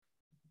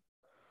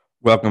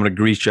Welcome to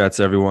Greece Chats,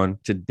 everyone.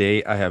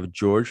 Today I have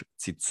George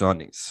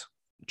Tsitsonis.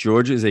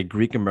 George is a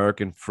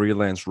Greek-American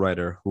freelance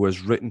writer who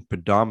has written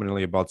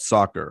predominantly about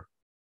soccer,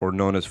 or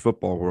known as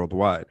football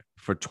worldwide,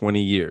 for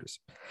 20 years.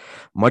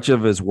 Much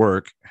of his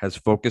work has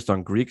focused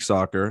on Greek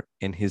soccer,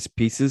 and his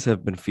pieces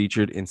have been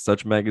featured in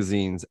such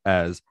magazines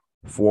as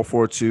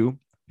 442,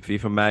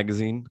 FIFA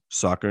Magazine,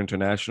 Soccer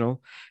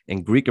International,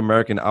 and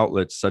Greek-American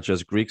outlets such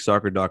as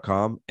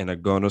GreekSoccer.com and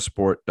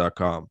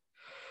Agonosport.com.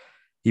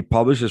 He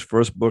published his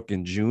first book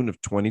in June of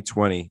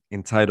 2020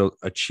 entitled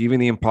Achieving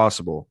the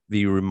Impossible,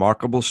 the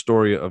remarkable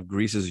story of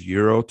Greece's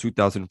Euro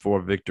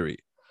 2004 victory.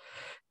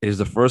 It is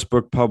the first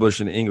book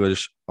published in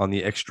English on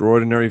the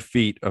extraordinary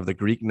feat of the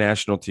Greek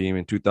national team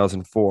in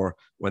 2004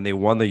 when they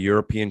won the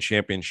European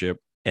Championship,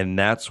 and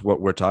that's what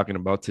we're talking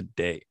about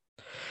today.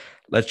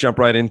 Let's jump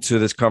right into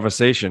this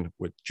conversation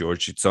with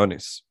George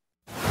Tsitsonis.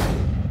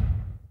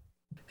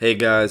 Hey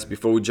guys,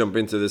 before we jump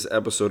into this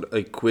episode,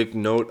 a quick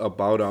note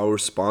about our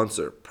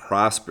sponsor,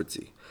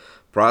 Prosperity.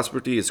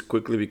 Prosperity is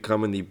quickly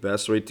becoming the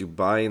best way to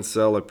buy and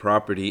sell a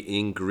property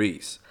in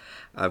Greece.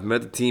 I've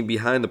met the team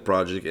behind the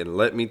project, and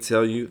let me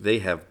tell you, they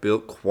have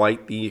built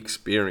quite the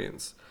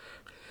experience.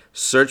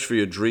 Search for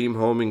your dream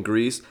home in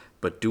Greece,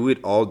 but do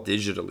it all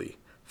digitally.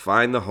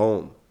 Find the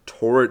home,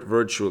 tour it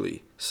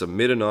virtually,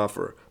 submit an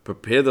offer,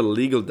 prepare the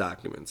legal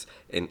documents,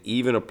 and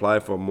even apply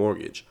for a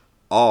mortgage,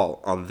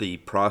 all on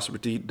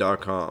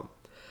theprosperity.com.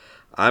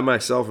 I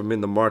myself am in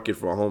the market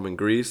for a home in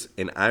Greece,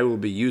 and I will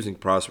be using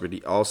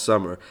Prosperity all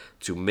summer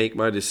to make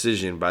my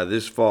decision by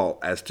this fall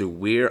as to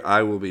where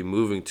I will be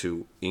moving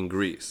to in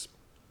Greece.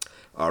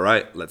 All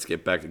right, let's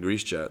get back to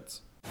Greece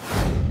Chats.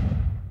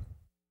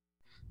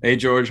 Hey,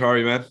 George, how are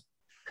you, man?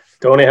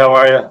 Tony, how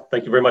are you?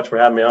 Thank you very much for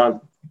having me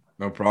on.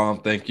 No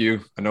problem. Thank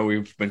you. I know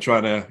we've been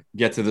trying to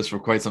get to this for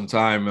quite some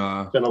time.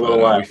 It's been a little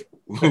while.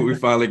 We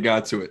finally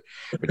got to it,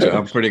 which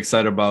I'm pretty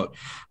excited about.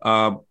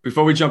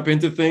 Before we jump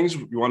into things,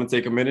 you want to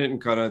take a minute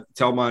and kind of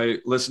tell my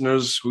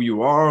listeners who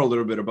you are, a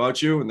little bit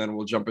about you, and then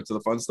we'll jump into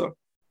the fun stuff.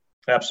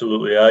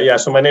 Absolutely.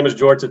 So my name is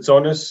George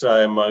Tsitsonis.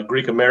 I'm a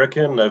Greek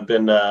American. I've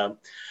been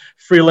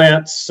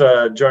freelance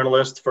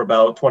journalist for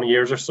about 20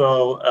 years or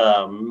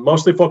so,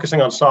 mostly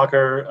focusing on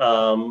soccer,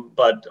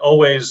 but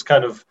always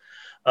kind of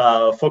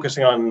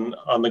focusing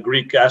on the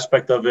Greek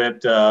aspect of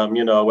it,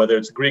 whether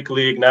it's Greek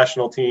league,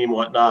 national team,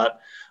 whatnot.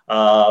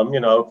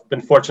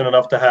 Been fortunate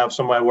enough to have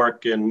some of my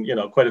work in,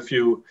 quite a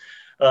few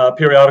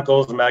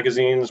periodicals,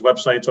 magazines,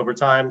 websites over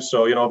time.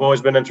 So, I've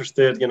always been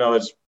interested,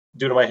 as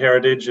due to my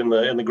heritage in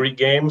the Greek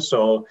game.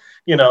 So,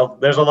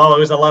 there's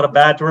always a lot of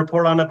bad to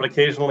report on it, but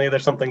occasionally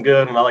there's something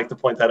good. And I like to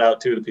point that out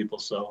too to people.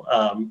 So,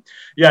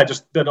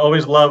 just been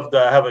always loved,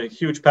 have a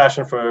huge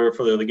passion for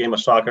the game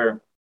of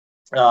soccer.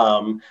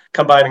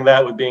 Combining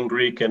that with being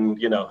Greek and,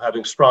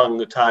 having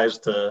strong ties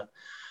to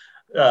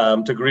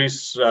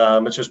Greece,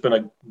 it's just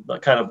been a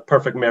kind of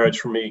perfect marriage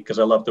for me because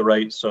I love to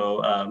write.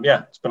 So,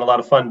 it's been a lot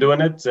of fun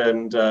doing it.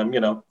 And,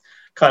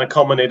 kind of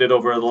culminated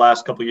over the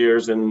last couple of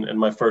years in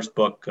my first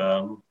book,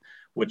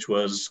 which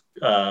was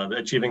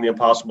Achieving the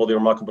Impossible, the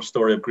remarkable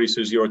story of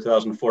Greece's Euro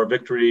 2004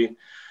 victory.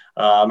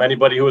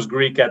 Anybody who was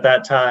Greek at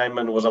that time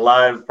and was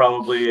alive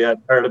probably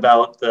had heard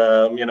about,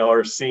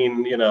 or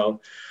seen,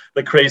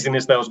 the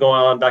craziness that was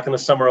going on back in the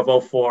summer of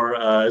 2004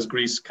 as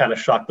Greece kind of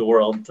shocked the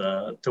world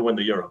to win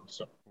the Euro.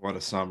 So. What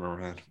a summer,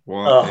 man.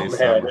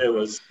 Summer. It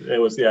was,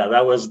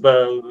 that was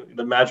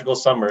the magical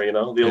summer,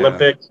 the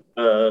Olympics,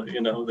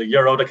 the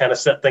Euro to kind of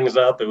set things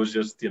up. It was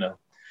just, we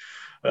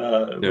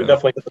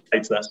definitely hit the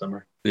heights that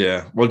summer.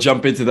 Yeah. We'll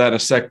jump into that in a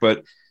sec,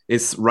 but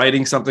is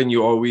writing something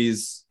you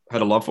always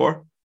had a love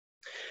for?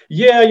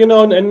 Yeah,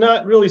 and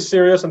not really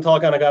serious until I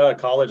kind of got out of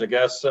college, I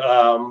guess.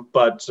 I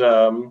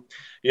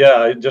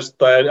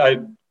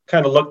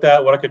kind of looked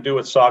at what I could do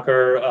with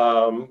soccer,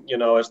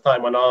 as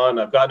time went on.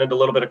 I've gotten into a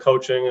little bit of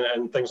coaching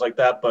and things like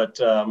that. But,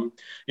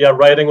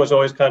 writing was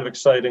always kind of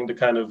exciting to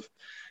kind of,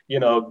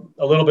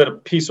 a little bit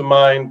of peace of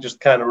mind, just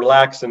kind of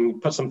relax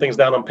and put some things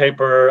down on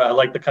paper. I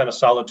like the kind of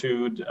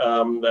solitude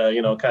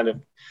that, kind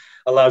of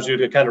allows you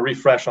to kind of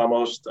refresh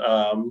almost.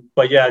 Trying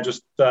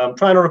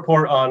to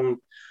report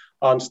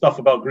on stuff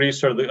about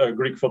Greece or the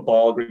Greek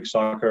football, Greek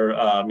soccer,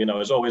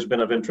 has always been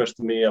of interest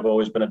to me. I've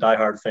always been a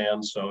diehard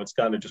fan. So it's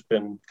kind of just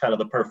been kind of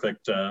the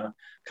perfect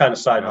kind of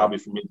side hobby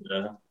for me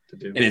to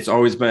do. And it's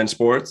always been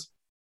sports?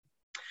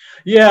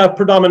 Yeah,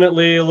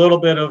 predominantly a little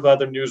bit of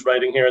other news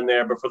writing here and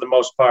there, but for the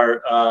most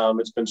part,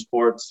 it's been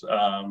sports.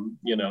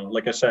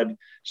 Like I said,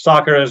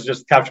 soccer has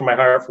just captured my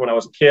heart from when I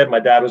was a kid. My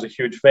dad was a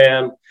huge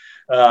fan.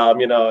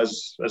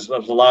 As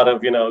a lot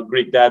of,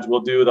 Greek dads will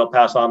do, they'll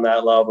pass on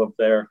that love of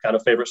their kind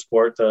of favorite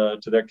sport to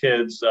their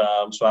kids.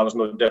 So I was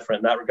no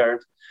different in that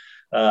regard.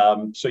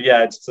 I've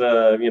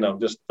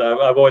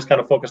always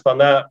kind of focused on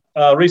that.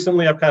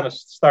 Recently, I've kind of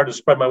started to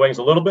spread my wings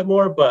a little bit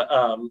more, but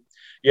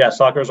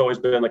soccer has always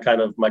been the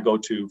kind of my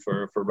go-to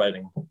for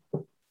writing.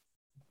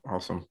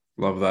 Awesome.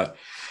 Love that.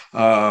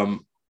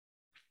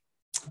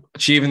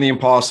 Achieving the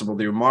Impossible,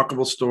 the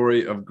remarkable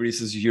story of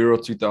Greece's Euro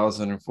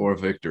 2004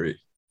 victory.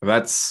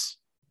 That's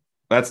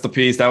the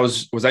piece.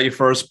 Was that your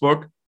first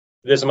book?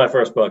 This is my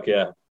first book.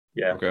 Yeah.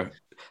 Yeah. Okay.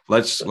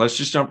 Let's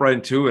just jump right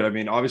into it. I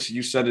mean, obviously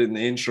you said it in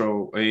the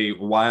intro, a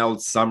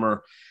wild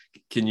summer.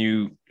 Can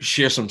you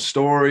share some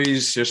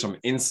stories, share some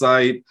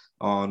insight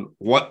on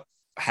what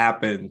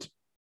happened?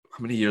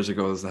 How many years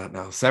ago is that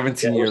now? Yeah,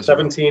 17 we're years ago.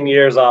 17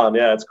 years on.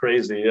 Yeah, it's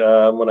crazy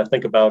when I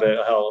think about it.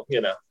 How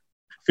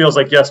feels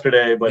like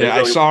yesterday, but it Yeah, I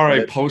really saw a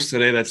wasn't. post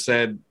today that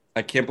said,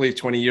 I can't believe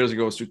 20 years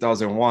ago was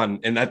 2001.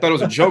 And I thought it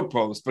was a joke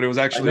post, but it was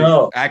I actually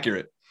know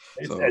accurate.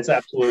 So it's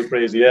absolutely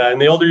crazy. Yeah,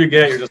 and the older you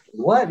get, you're just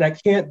what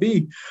that can't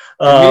be.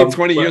 for me,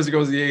 20 But years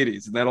ago is the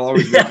 80s, and that'll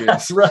always be the yeah,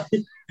 case.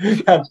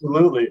 right.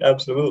 Absolutely,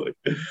 absolutely.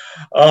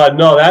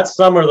 No, that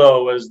summer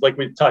though was like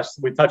we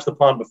touched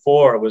upon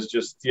before. It was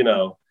just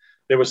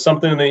there was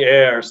something in the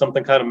air,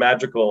 something kind of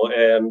magical,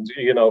 and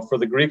for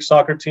the Greek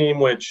soccer team,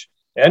 which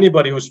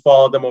anybody who's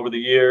followed them over the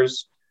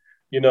years,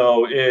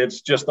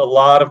 it's just a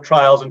lot of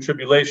trials and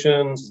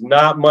tribulations,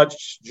 not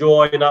much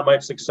joy, not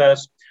much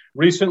success.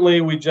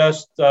 Recently, we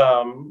just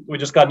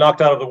got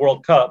knocked out of the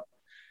World Cup,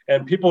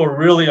 and people are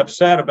really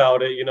upset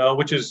about it,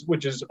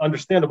 which is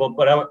understandable.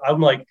 But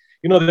I'm like,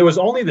 there was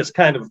only this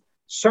kind of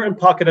certain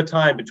pocket of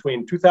time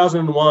between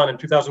 2001 and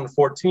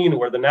 2014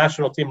 where the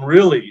national team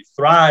really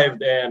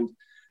thrived and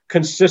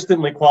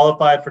consistently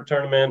qualified for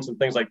tournaments and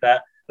things like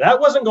that. That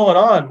wasn't going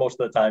on most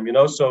of the time,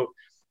 So,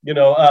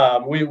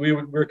 we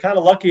were kind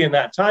of lucky in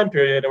that time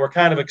period, and we're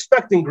kind of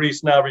expecting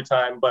Greece now every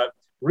time, but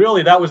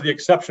really that was the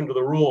exception to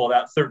the rule,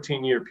 that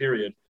 13-year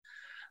period.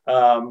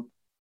 And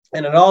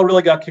it all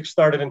really got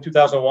kickstarted in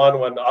 2001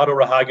 when Otto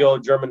Rahagel, a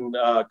German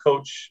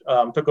coach,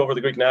 took over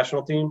the Greek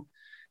national team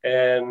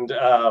and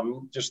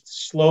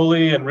just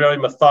slowly and really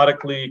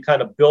methodically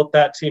kind of built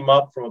that team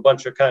up from a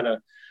bunch of kind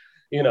of,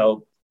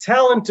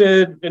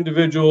 talented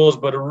individuals,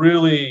 but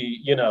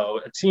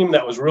a team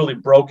that was really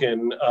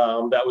broken,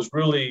 that was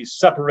really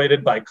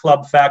separated by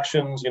club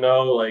factions,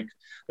 like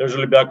there's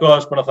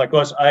Olympiakos,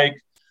 Panathinaikos, AEK.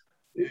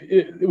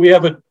 We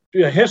have a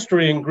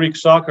history in Greek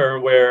soccer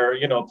where,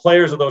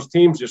 players of those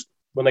teams just,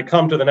 when they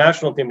come to the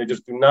national team, they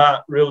just do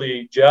not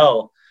really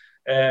gel.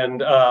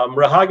 And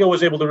Rahagel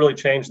was able to really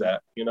change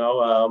that.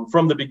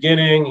 From the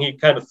beginning, he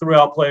kind of threw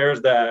out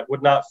players that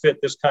would not fit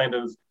this kind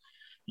of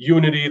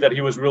unity that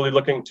he was really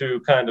looking to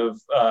kind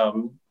of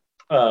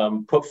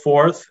put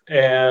forth.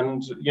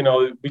 And,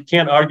 we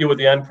can't argue with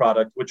the end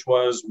product, which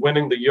was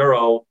winning the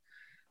Euro,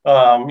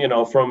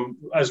 from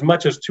as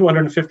much as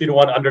 250 to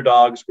 1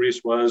 underdogs,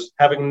 Greece was,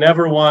 having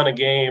never won a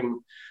game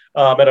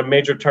at a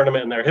major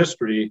tournament in their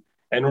history,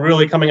 and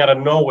really coming out of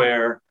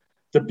nowhere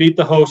to beat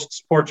the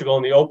hosts Portugal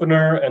in the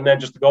opener, and then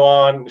just to go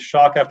on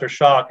shock after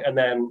shock, and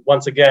then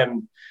once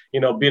again,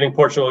 beating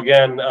Portugal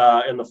again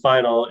in the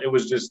final. It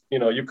was just,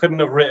 you couldn't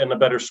have written a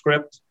better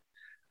script.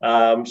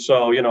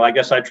 So, I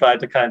guess I tried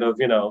to kind of,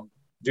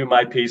 do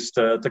my piece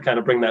to kind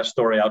of bring that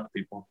story out to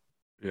people.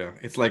 Yeah,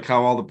 it's like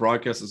how all the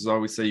broadcasters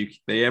always say,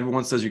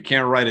 everyone says you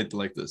can't write it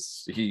like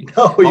this.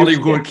 No,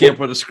 Hollywood can't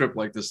put a script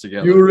like this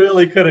together. You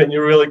really couldn't.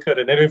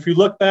 And if you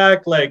look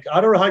back, like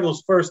Otto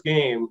Rahagel's first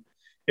game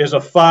is a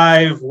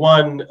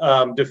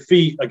 5-1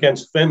 defeat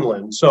against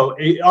Finland. So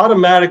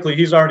automatically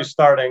he's already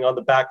starting on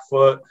the back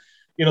foot.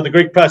 The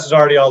Greek press is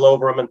already all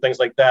over him and things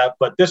like that.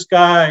 But this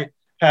guy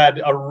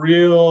had a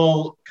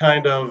real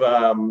kind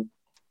of,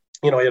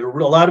 he had a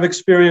lot of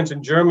experience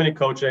in Germany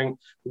coaching,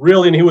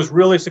 really, and he was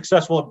really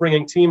successful at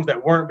bringing teams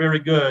that weren't very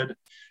good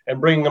and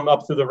bringing them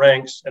up through the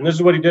ranks. And this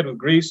is what he did with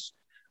Greece.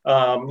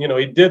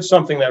 He did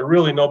something that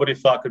really nobody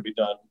thought could be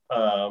done.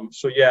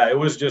 So yeah, it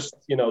was just,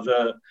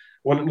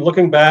 when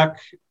looking back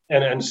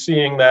and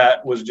seeing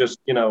that was just,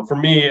 for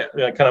me,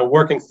 kind of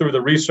working through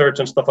the research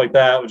and stuff like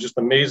that, it was just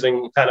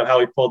amazing kind of how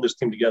he pulled this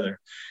team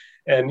together.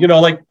 And,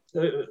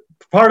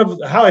 part of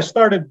how I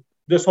started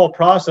this whole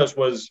process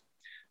was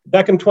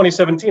back in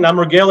 2017, I'm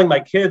regaling my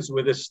kids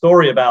with this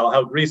story about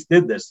how Greece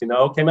did this,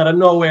 came out of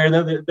nowhere.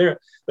 And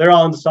they're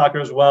all into soccer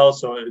as well.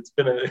 So it's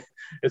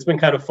been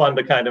kind of fun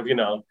to kind of,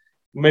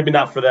 maybe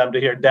not for them to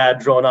hear dad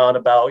drone on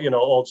about,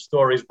 old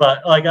stories,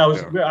 but like I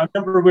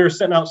remember we were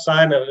sitting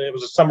outside and it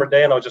was a summer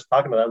day and I was just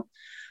talking to them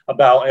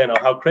about,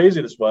 how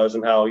crazy this was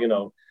and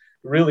how,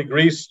 really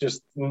Greece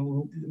just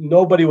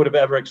nobody would have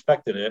ever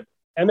expected it.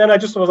 And then I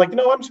just was like, I'm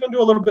just going to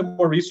do a little bit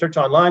more research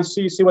online,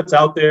 see what's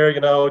out there,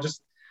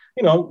 just,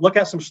 look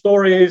at some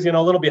stories, a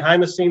little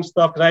behind the scenes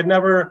stuff. Cause I'd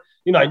never,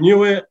 I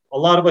knew it. A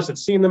lot of us had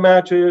seen the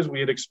matches. We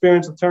had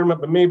experienced the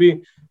tournament, but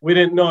maybe we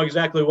didn't know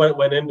exactly what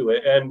went into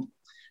it. And,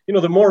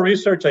 the more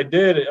research I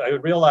did, I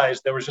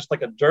realized there was just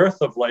like a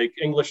dearth of like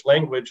English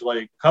language,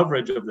 like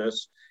coverage of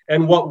this.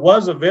 And what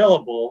was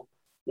available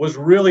was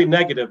really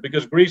negative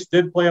because Greece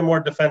did play a more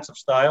defensive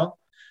style,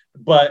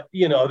 but,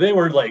 they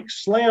were like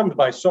slammed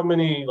by so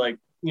many like,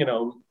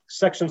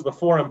 sections of the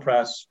foreign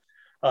press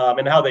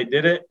and how they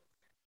did it.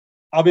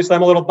 Obviously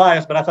I'm a little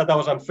biased, but I thought that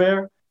was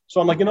unfair.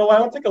 So I'm like, I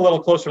want to take a little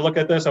closer look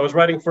at this. I was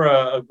writing for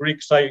a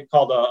Greek site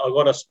called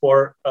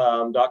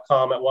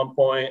agonasport.com at one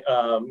point,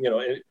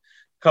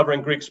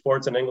 covering Greek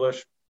sports in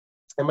English.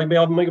 And maybe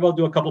I'll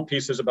do a couple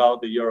pieces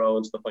about the Euro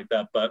and stuff like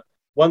that. But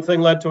one thing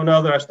led to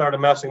another. I started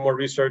amassing more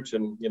research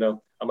and,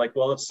 I'm like,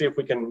 well, let's see if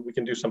we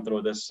can do something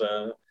with this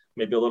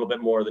maybe a little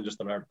bit more than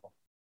just an article.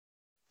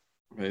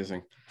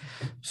 Amazing.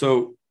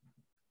 So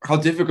how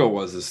difficult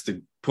was this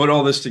to put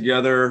all this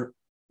together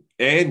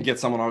and get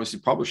someone obviously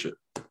publish it?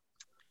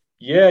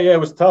 Yeah, it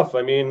was tough.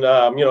 I mean,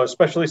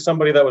 especially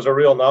somebody that was a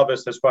real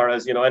novice as far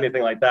as,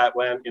 anything like that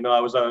went.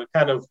 I was a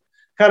kind of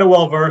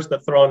well versed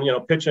at throwing,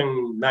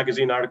 pitching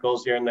magazine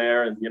articles here and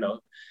there, and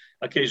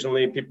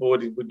occasionally people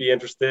would be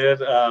interested.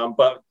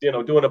 But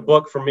doing a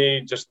book for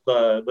me, just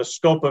the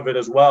scope of it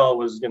as well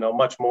was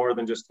much more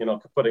than just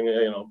putting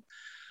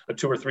a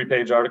 2 or 3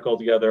 page article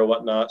together or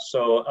whatnot.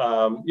 So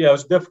it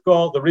was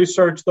difficult. The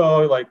research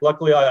though, like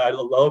luckily I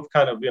love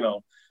kind of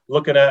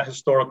looking at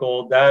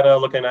historical data,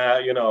 looking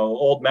at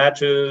old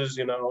matches,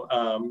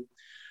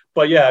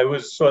 but yeah, it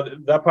was, so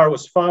that part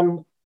was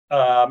fun.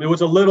 It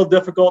was a little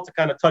difficult to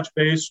kind of touch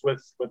base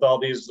with all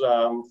these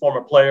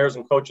former players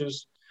and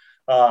coaches.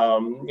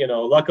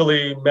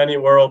 Luckily many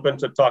were open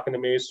to talking to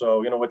me,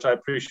 so which I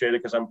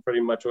appreciated, because I'm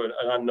pretty much an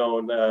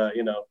unknown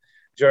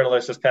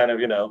journalist, is kind of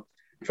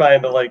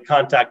trying to like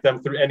contact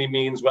them through any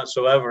means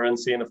whatsoever and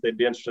seeing if they'd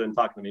be interested in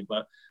talking to me.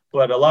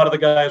 But a lot of the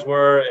guys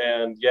were,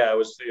 and yeah, it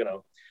was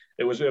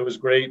it was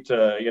great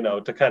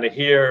to kind of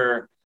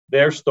hear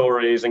their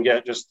stories and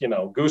get just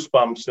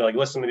goosebumps, like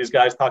listen to these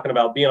guys talking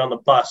about being on the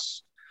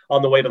bus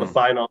on the way to the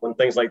final and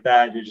things like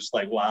that. You're just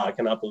like, wow, I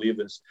cannot believe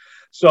this.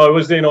 So it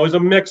was it was a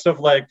mix of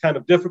like kind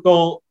of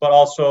difficult, but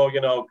also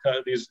kind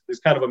of these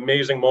kind of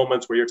amazing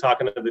moments where you're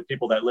talking to the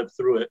people that lived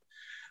through it.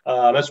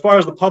 As far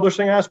as the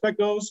publishing aspect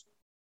goes,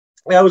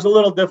 yeah, it was a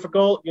little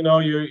difficult.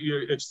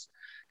 It's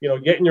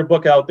getting your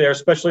book out there,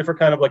 especially for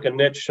kind of like a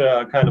niche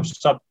kind of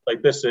stuff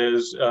like this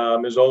is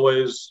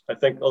always, I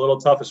think, a little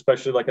tough,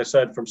 especially, like I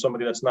said, from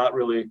somebody that's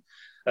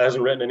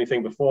hasn't written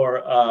anything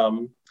before.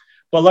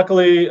 But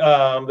luckily,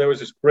 there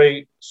was this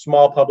great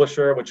small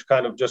publisher, which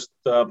kind of just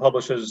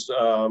publishes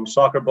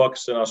soccer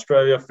books in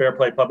Australia, Fair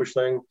Play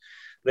Publishing.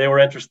 They were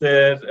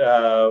interested,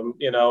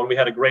 and we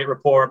had a great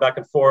rapport back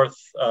and forth.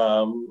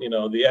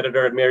 The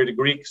editor had married a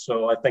Greek,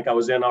 so I think I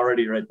was in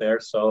already right there.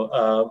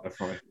 So,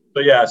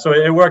 but yeah, so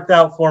it worked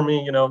out for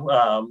me.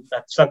 I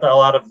sent a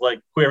lot of like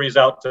queries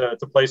out to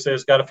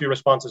places, got a few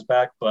responses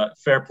back, but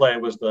Fair Play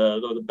was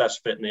the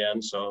best fit in the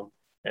end. So,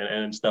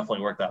 and it's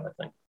definitely worked out, I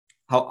think.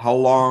 How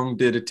long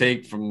did it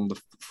take from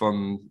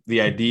the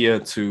idea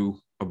to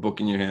a book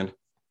in your hand?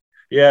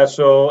 Yeah,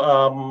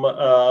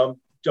 so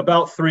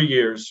about 3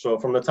 years. So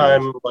from the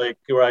time like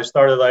where I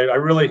started, I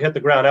really hit the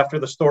ground after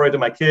the story to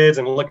my kids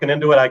and looking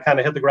into it. I kind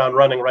of hit the ground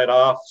running right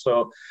off.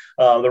 So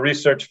the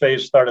research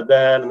phase started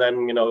then, and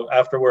then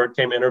afterward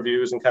came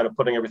interviews and kind of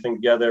putting everything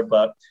together.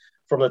 But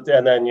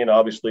and then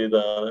obviously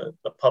the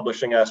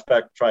publishing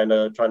aspect, trying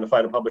to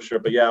find a publisher.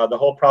 But yeah, the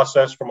whole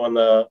process from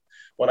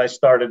when I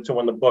started to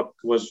when the book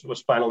was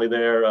finally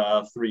there,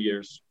 3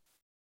 years.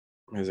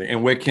 Amazing.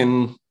 And where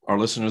can our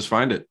listeners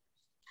find it?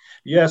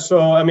 Yeah, so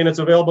I mean, it's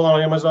available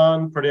on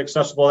Amazon, pretty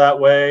accessible that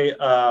way.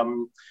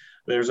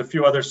 There's a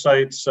few other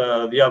sites.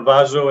 The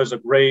Avazo is a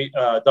great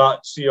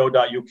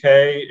 .co.uk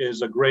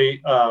is a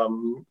great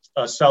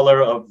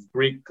seller of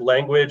Greek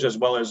language as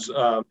well as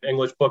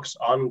English books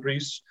on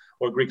Greece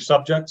or Greek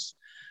subjects.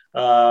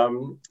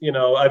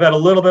 I've had a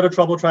little bit of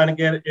trouble trying to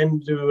get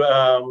into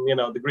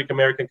the Greek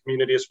American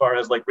community as far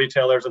as like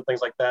retailers and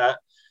things like that.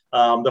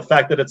 The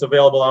fact that it's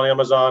available on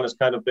Amazon has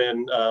kind of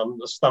been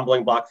a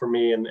stumbling block for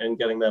me in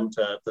getting them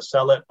to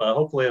sell it. But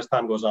hopefully as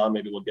time goes on,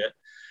 maybe we'll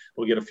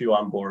get a few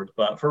on board.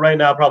 But for right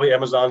now, probably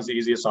Amazon's the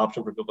easiest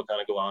option for people to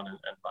kind of go on and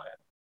buy it.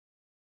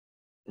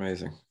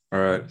 Amazing. All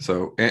right.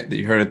 So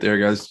you heard it there,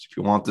 guys. If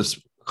you want this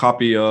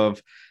copy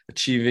of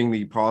Achieving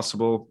the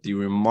Possible, the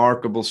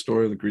remarkable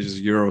story of the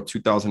Greece's Euro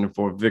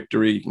 2004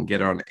 victory, you can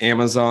get it on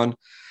Amazon.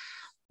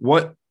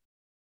 What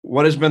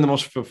has been the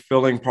most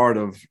fulfilling part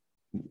of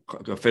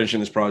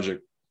finishing this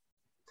project?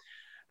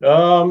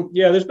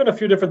 There's been a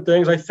few different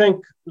things. I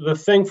think the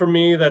thing for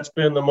me that's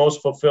been the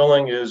most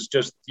fulfilling is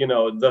just,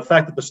 the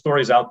fact that the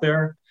story's out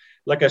there.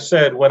 Like I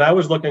said, when I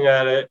was looking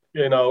at it,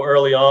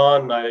 early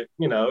on, it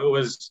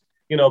was,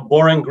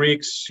 boring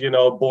Greeks,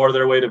 bore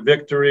their way to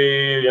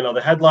victory.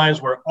 The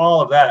headlines were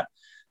all of that.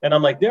 And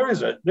I'm like,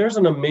 there's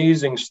an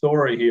amazing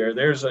story here.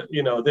 There's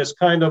this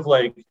kind of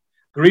like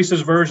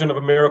Greece's version of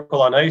a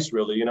Miracle on Ice,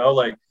 really,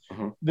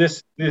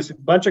 this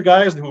bunch of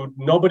guys who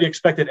nobody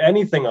expected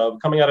anything of,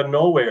 coming out of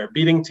nowhere,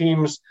 beating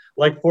teams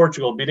like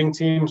Portugal, beating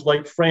teams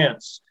like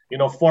France,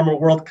 former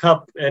World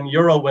Cup and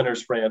Euro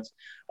winners, France,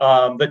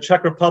 the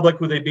Czech Republic,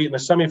 who they beat in the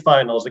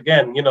semifinals.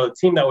 Again, the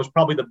team that was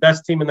probably the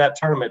best team in that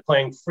tournament,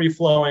 playing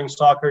free-flowing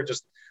soccer,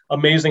 just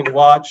amazing to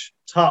watch,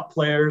 top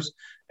players.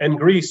 And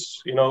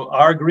Greece,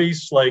 our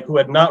Greece, like, who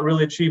had not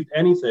really achieved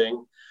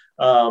anything,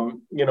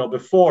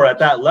 before at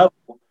that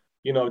level,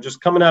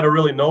 just coming out of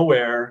really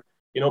nowhere,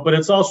 but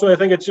it's also, I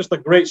think it's just a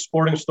great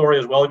sporting story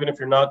as well, even if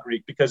you're not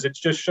Greek, because it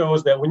just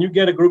shows that when you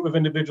get a group of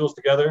individuals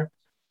together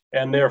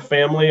and they're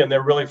family and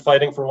they're really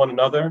fighting for one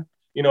another,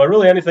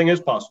 really anything is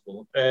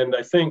possible. And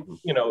I think,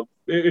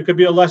 it could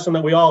be a lesson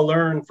that we all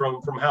learn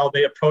from how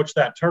they approached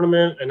that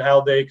tournament and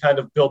how they kind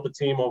of built the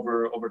team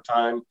over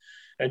time.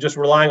 and just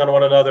relying on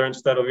one another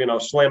instead of,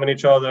 slamming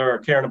each other or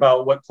caring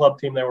about what club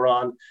team they were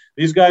on.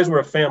 These guys were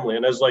a family.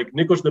 And as like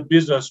Nikos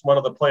Nabizas, one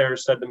of the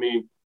players, said to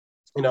me,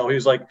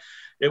 he's like,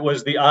 it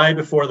was the I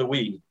before the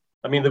we.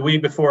 I mean, the we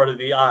before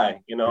the I,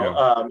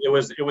 Yeah.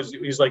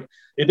 he's like,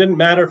 it didn't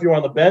matter if you were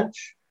on the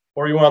bench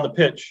or you were on the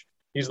pitch.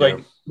 He's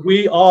like,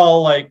 we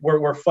all like,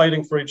 we're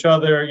fighting for each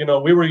other.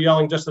 We were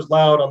yelling just as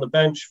loud on the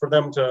bench for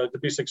them to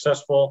be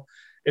successful.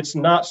 It's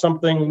not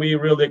something we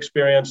really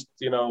experienced,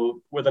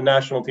 with a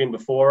national team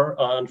before,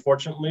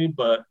 unfortunately,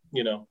 but,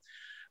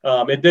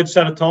 it did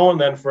set a tone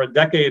then for a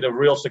decade of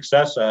real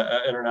success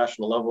at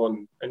international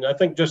level. And I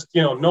think just,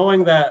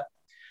 knowing that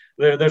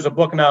there's a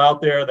book now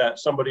out there that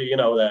somebody,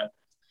 that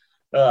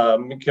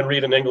can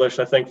read in English,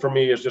 I think for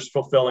me is just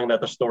fulfilling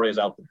that the story is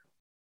out there.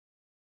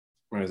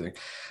 Amazing.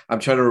 I'm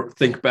trying to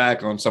think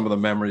back on some of the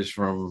memories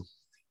from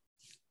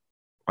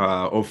 04.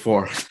 I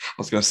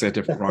was going to say a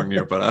different wrong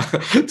year, but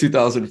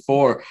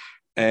 2004.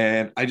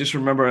 And I just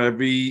remember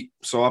every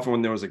so often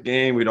when there was a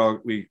game, we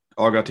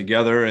all got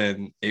together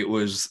and it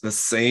was the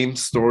same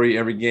story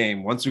every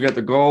game. Once we got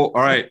the goal,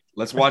 all right,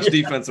 let's watch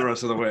defense the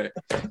rest of the way.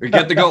 We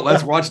get the goal,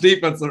 let's watch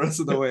defense the rest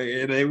of the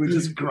way. And they would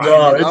just grind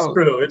it out.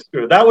 It's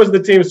true. That was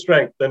the team's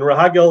strength. And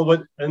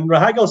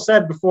Rahagel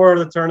said before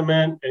the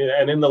tournament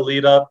and in the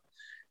lead up,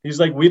 he's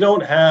like, we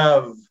don't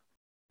have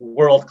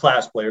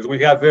world-class players. We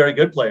have very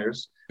good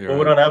players, but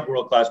we don't have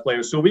world-class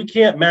players. So we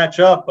can't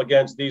match up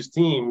against these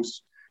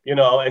teams,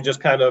 and just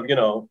kind of,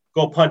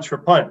 go punch for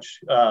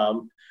punch.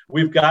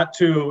 We've got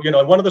to,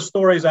 one of the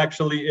stories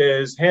actually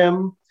is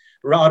him,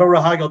 Artur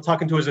Rahagel,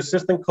 talking to his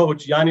assistant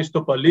coach, Yannis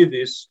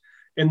Topalidis,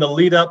 in the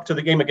lead up to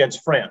the game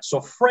against France.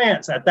 So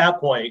France at that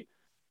point,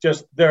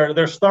 just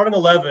their starting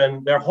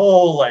 11, their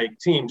whole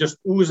team just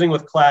oozing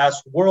with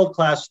class,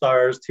 world-class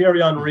stars.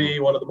 Thierry Henry,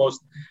 one of the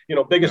most,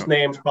 biggest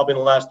names probably in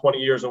the last 20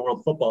 years in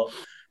world football.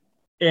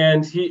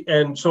 And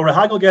so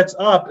Rahagel gets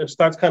up and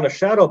starts kind of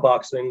shadow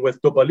boxing with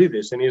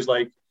Topalidis. And he's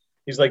like,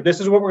 this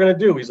is what we're going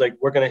to do. He's like,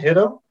 we're going to hit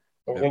him.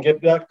 We're going to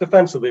get back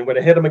defensively. We're going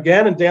to hit him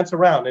again and dance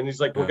around. And he's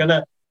like, we're going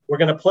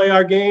to play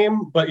our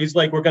game, but he's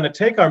like, we're going to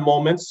take our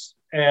moments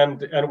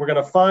and we're going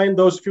to find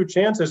those few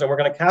chances and we're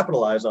going to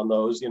capitalize on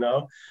those,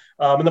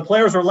 and the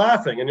players are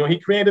laughing. And, he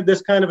created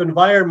this kind of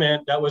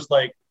environment that was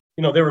like,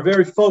 they were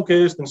very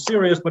focused and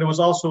serious, but it was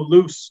also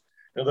loose.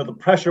 The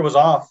pressure was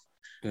off.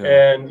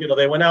 Yeah. And,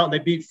 they went out and they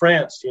beat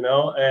France,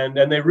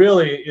 and they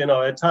really,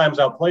 at times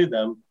outplayed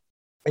them.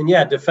 And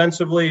yeah,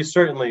 defensively,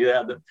 certainly,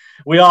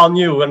 we all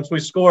knew once we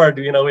scored,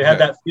 we had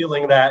that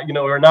feeling that, we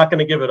were not going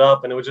to give it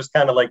up. And it was just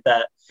kind of like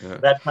that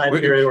time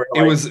period where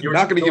it was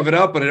not going to give it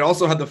up, but it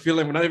also had the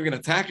feeling we're not even going to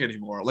attack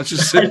anymore. Let's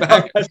just sit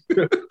back. That's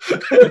true.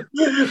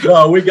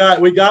 No, we got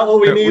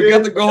what we needed. We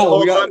got the goal.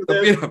 We got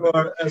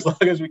for as long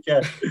as we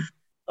can.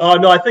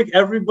 No, I think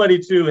everybody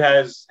too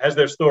has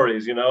their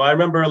stories. I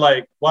remember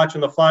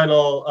watching the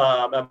final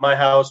at my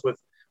house with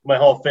my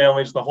whole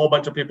family, just a whole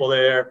bunch of people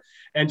there.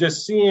 And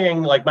just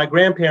seeing my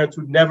grandparents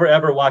who'd never,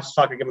 ever watched a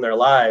soccer game in their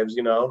lives,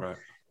 right.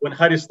 When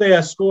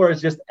Haristea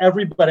scores, just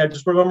everybody, I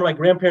just remember my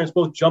grandparents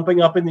both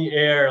jumping up in the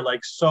air,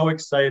 so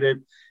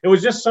excited. It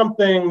was just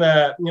something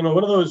that,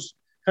 one of those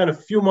kind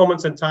of few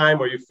moments in time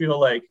where you feel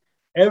like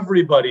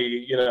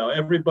everybody,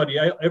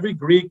 every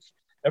Greek,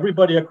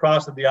 everybody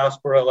across the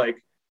diaspora,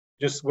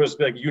 just was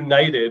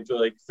united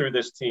through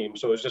this team.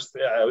 So it was just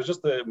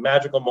the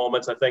magical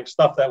moments, I think,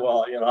 stuff that,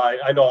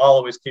 I know I'll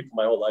always keep for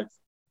my whole life.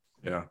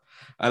 Yeah.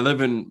 I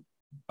live in,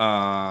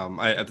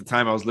 at the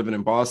time I was living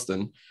in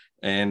Boston,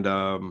 and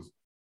a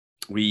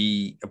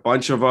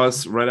bunch of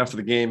us right after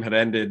the game had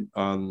ended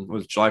on,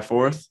 was it July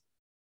 4th?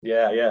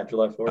 Yeah,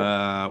 July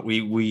 4th.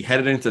 We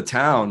headed into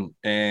town,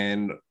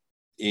 and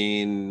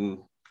there's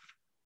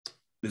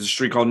a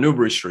street called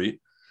Newbury Street,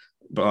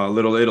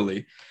 Little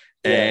Italy.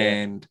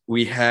 And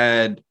we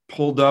had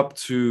pulled up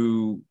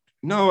to,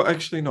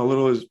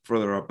 Little is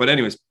further up. But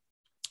anyways,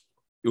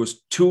 it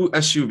was 2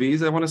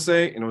 SUVs, I want to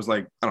say. And it was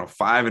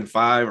 5 and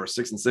 5 or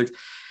 6 and 6.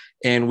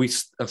 And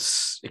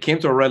it came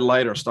to a red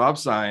light or stop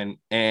sign.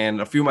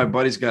 And a few of my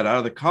buddies got out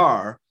of the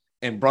car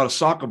and brought a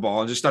soccer ball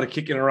and just started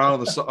kicking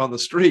around on the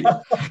street.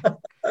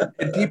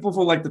 And people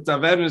from the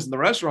tavernas and the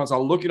restaurants are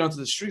looking onto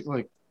the street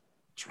what's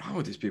wrong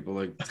with these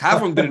people? Half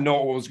of them didn't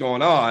know what was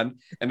going on.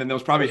 And then there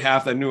was probably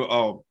half that knew,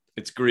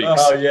 it's Greeks.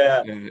 Oh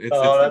yeah.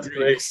 That's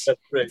great. That's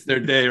great. It's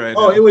their day right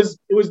now. It was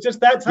just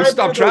that time. We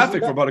stopped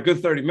traffic for about a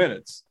good 30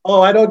 minutes.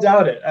 Oh, I don't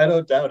doubt it.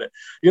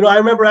 I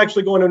remember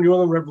actually going to a New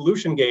England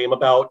Revolution game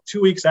about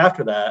 2 weeks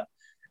after that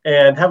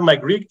and having my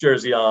Greek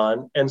jersey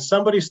on, and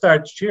somebody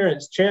starts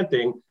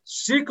chanting,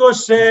 Siko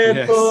Seto,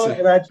 yes.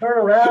 And I turn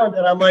around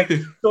and I'm like,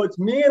 so it's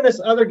me and this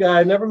other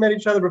guy, never met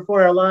each other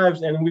before in our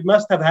lives, and we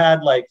must have had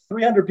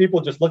 300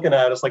 people just looking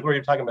at us, what are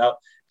you talking about?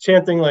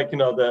 Chanting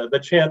the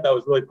chant that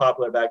was really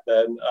popular back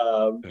then,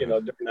 during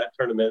that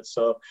tournament.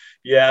 So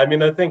yeah,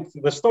 I think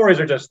the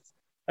stories are just,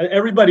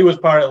 everybody was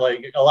part of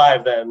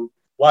alive then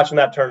watching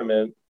that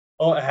tournament.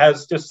 It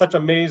has just such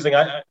amazing,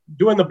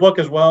 doing the book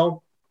as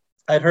well.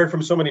 I'd heard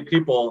from so many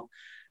people,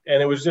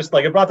 and it was just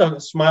it brought the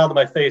smile to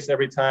my face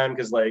every time,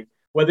 because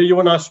whether you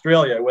were in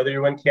Australia, whether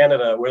you were in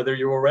Canada, whether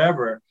you were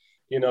wherever,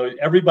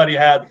 everybody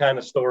had kind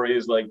of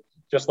stories like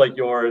just like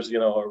yours,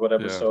 or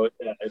whatever. Yeah. So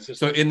yeah, it's just.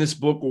 So in this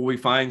book, will we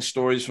find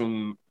stories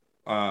from?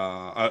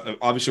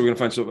 Obviously, we're going to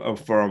find some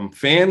from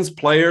fans,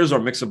 players, or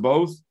a mix of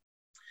both.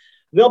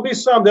 There'll be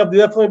some. There'll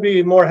definitely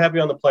be more heavy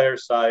on the player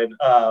side.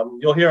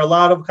 You'll hear a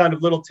lot of kind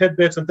of little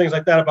tidbits and things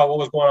like that about what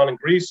was going on in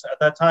Greece at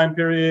that time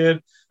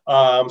period.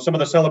 Some of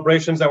the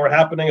celebrations that were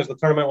happening as the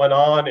tournament went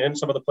on in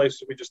some of the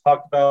places we just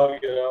talked about.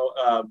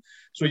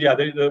 So yeah,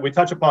 we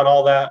touch upon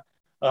all that.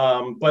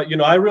 But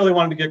I really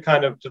wanted to get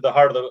kind of to the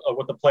heart of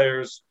what the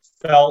players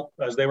felt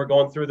as they were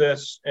going through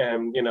this,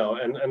 and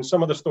and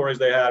some of the stories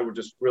they had were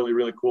just really,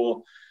 really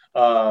cool.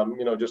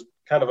 Just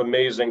kind of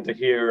amazing to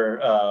hear,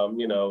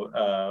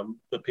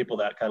 the people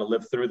that kind of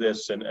lived through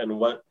this and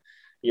what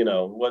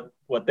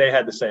they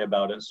had to say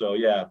about it. So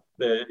yeah,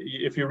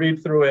 if you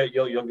read through it,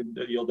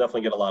 you'll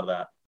definitely get a lot of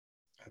that.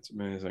 That's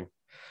amazing.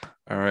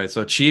 All right.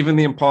 So Achieving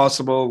the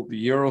Impossible, the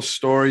Euro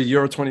story,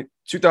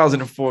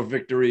 2004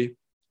 victory.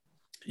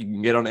 You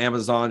can get on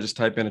Amazon, just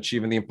type in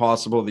Achieving the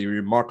Impossible, the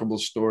remarkable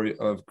story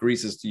of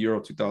Greece's Euro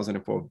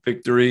 2004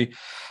 victory,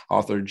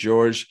 author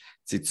George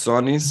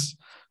Tsitsonis.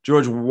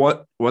 George,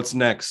 what's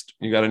next?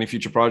 You got any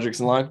future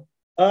projects in line?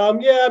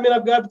 Yeah, I mean,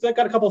 I've got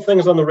a couple of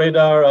things on the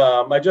radar.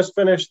 I just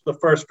finished the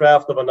first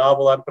draft of a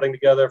novel I'm putting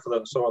together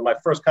for my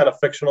first kind of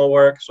fictional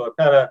work. So I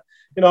kind of,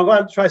 I'm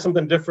going to try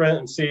something different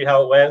and see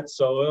how it went.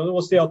 So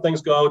we'll see how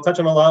things go.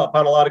 Touching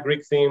upon a lot of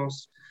Greek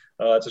themes.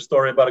 It's a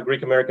story about a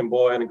Greek American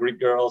boy and a Greek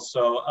girl.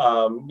 So,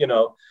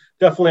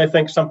 definitely, I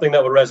think something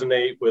that would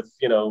resonate with,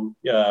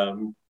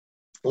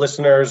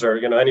 listeners or,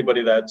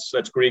 anybody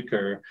that's Greek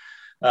or,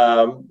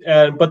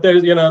 but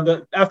there's,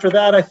 after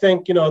that, I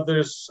think,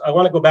 I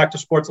want to go back to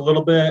sports a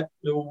little bit.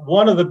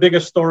 One of the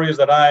biggest stories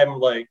that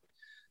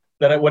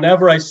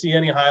whenever I see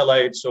any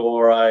highlights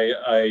or I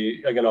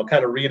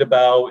kind of read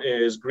about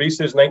is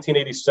Greece's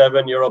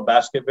 1987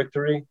 Eurobasket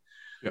victory.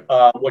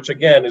 Yep. Which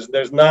again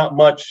there's not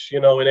much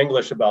in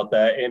English about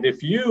that, and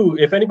if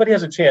anybody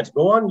has a chance,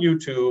 go on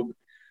YouTube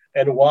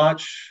and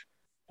watch.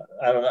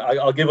 I don't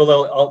know. I'll give a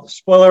little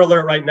spoiler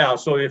alert right now.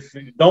 So if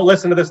don't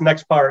listen to this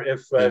next part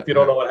if you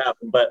don't know what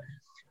happened, but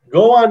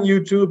go on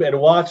YouTube and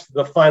watch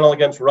the final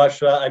against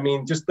Russia. I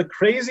mean, just the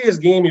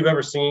craziest game you've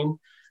ever seen,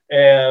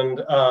 and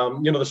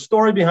the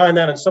story behind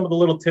that and some of the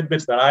little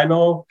tidbits that I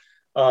know.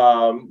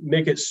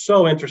 Make it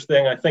so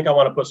interesting. I think I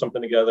want to put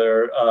something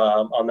together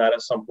on that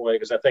at some point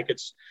because I think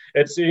it's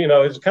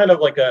kind of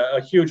like a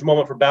huge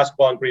moment for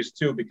basketball in Greece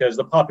too, because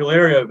the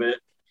popularity of it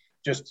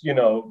just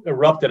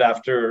erupted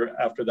after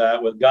that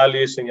with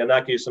Galis and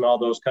Yanakis and all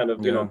those kind of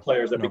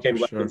players that became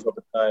legends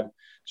over time.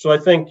 So I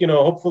think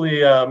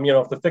hopefully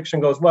if the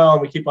fiction goes well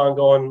and we keep on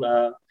going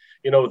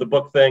with the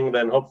book thing,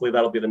 then hopefully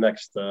that'll be the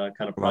next kind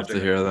of project. Love to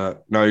hear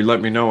that. No, you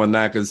let me know on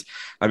that because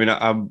I mean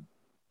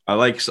I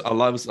like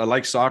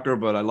soccer,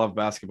 but I love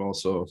basketball,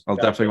 so I'll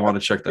definitely want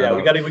to check that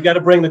out. Yeah, we got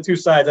to bring the two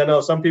sides. I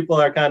know some people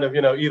are kind of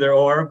either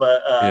or,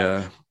 but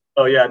yeah.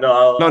 Oh yeah,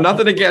 no,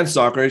 nothing against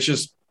soccer. It's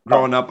just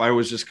growing up, I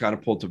was just kind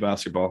of pulled to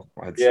basketball.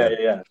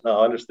 Yeah. No,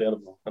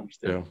 understandable.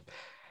 Yeah.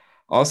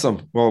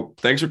 Awesome. Well,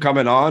 thanks for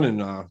coming on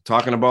and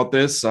talking about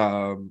this.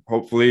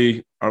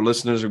 Hopefully, our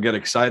listeners will get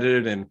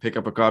excited and pick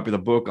up a copy of the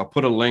book. I'll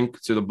put a link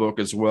to the book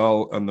as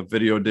well on the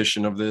video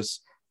edition of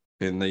this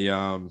in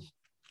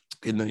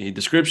the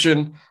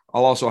description.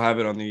 I'll also have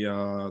it on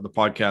the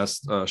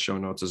podcast show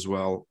notes as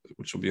well,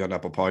 which will be on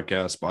Apple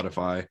Podcasts,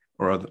 Spotify,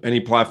 or any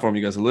platform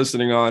you guys are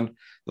listening on.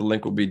 The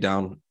link will be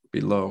down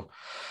below.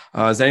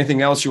 Is there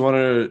anything else you want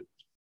to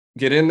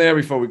get in there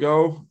before we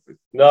go?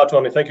 No,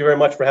 Tony, thank you very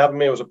much for having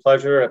me. It was a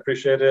pleasure. I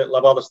appreciate it.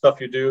 Love all the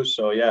stuff you do.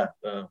 So yeah,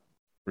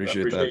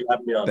 appreciate that. You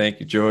having me on. Thank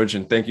you, George.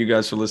 And thank you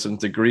guys for listening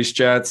to Greece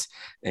Chats.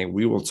 And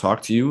we will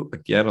talk to you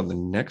again on the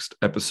next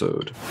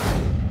episode.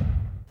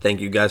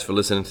 Thank you guys for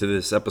listening to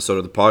this episode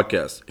of the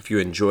podcast. If you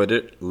enjoyed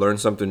it, learned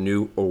something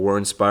new, or were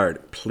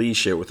inspired, please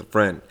share it with a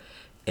friend.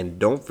 And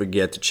don't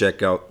forget to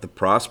check out The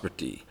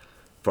Prosperity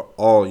for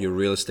all your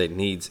real estate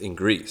needs in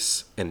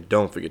Greece. And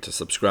don't forget to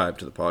subscribe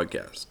to the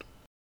podcast.